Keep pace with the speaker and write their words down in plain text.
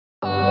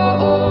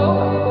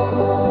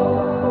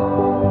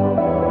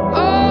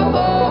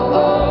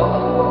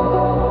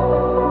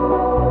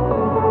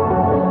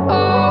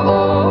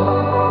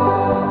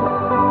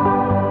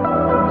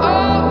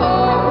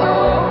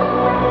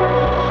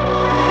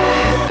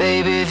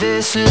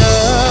this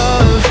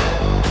love,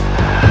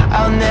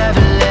 I'll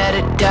never let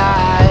it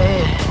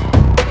die.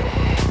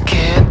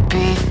 Can't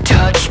be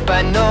touched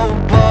by no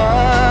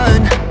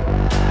one,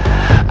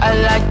 I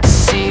like to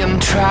see them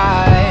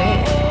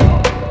try.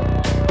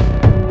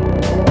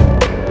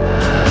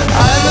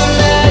 I'm a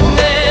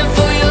madman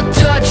for your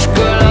touch,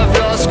 girl, I've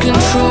lost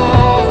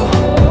control.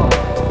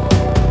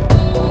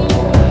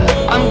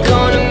 I'm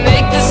gonna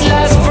make this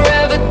last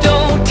forever,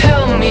 don't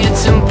tell me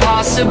it's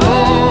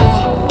impossible.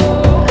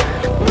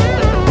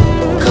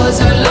 Cause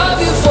I love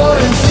you for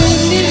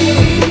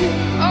infinity,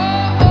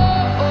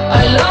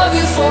 I love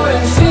you for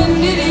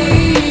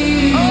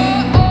infinity.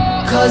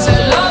 Cause I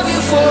love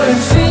you for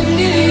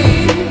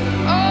infinity,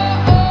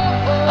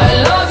 I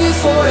love you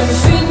for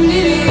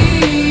infinity.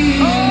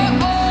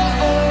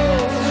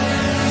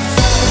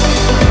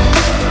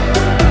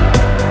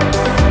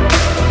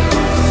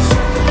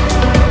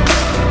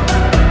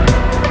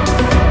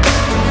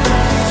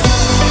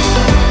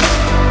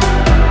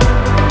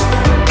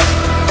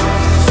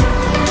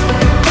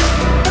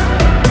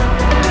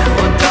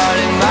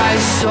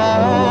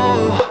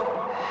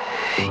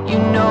 You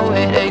know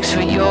it aches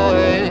for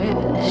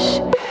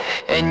yours,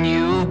 and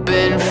you've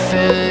been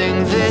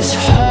filling this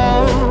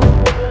hole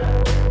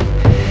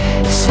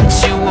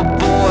since you were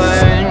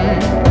born.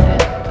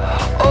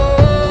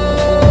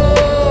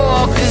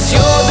 Oh, 'cause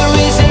you're the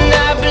reason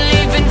I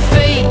believe in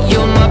fate,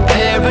 you're my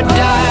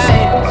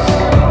paradise.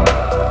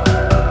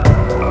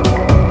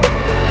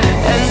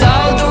 And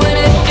I'll do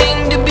anything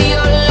to be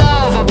your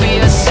love, I'll be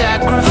a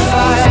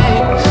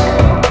sacrifice.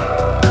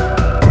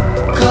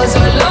 'Cause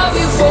I love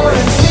you for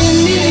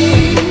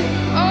infinity,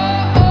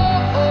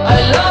 I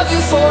love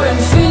you for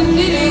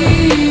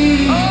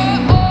infinity.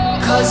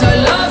 Cause I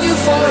love you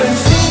for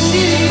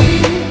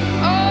infinity,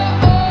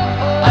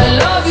 I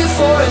love you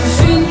for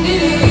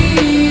infinity.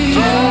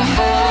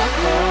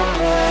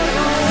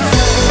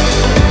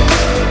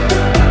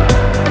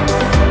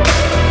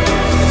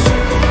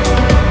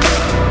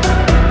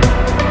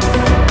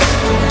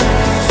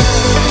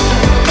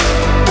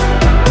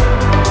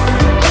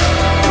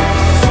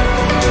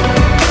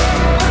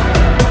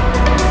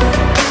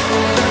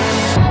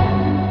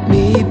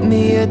 Meet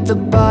me at the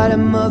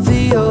bottom of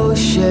the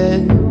ocean,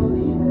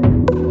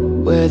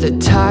 where the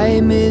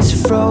time is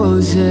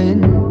frozen,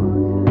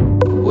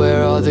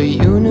 where all the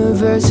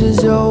universe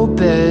is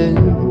open.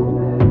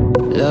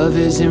 Love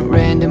isn't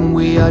random,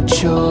 we are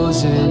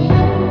chosen.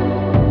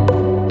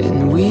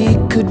 And we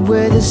could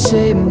wear the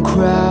same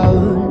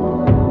crown,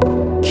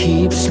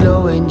 keep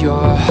slowing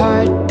your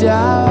heart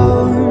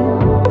down.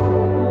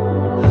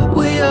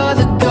 We are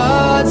the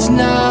gods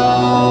now.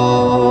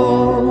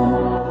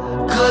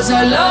 'Cause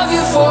I love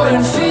you for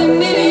infinity,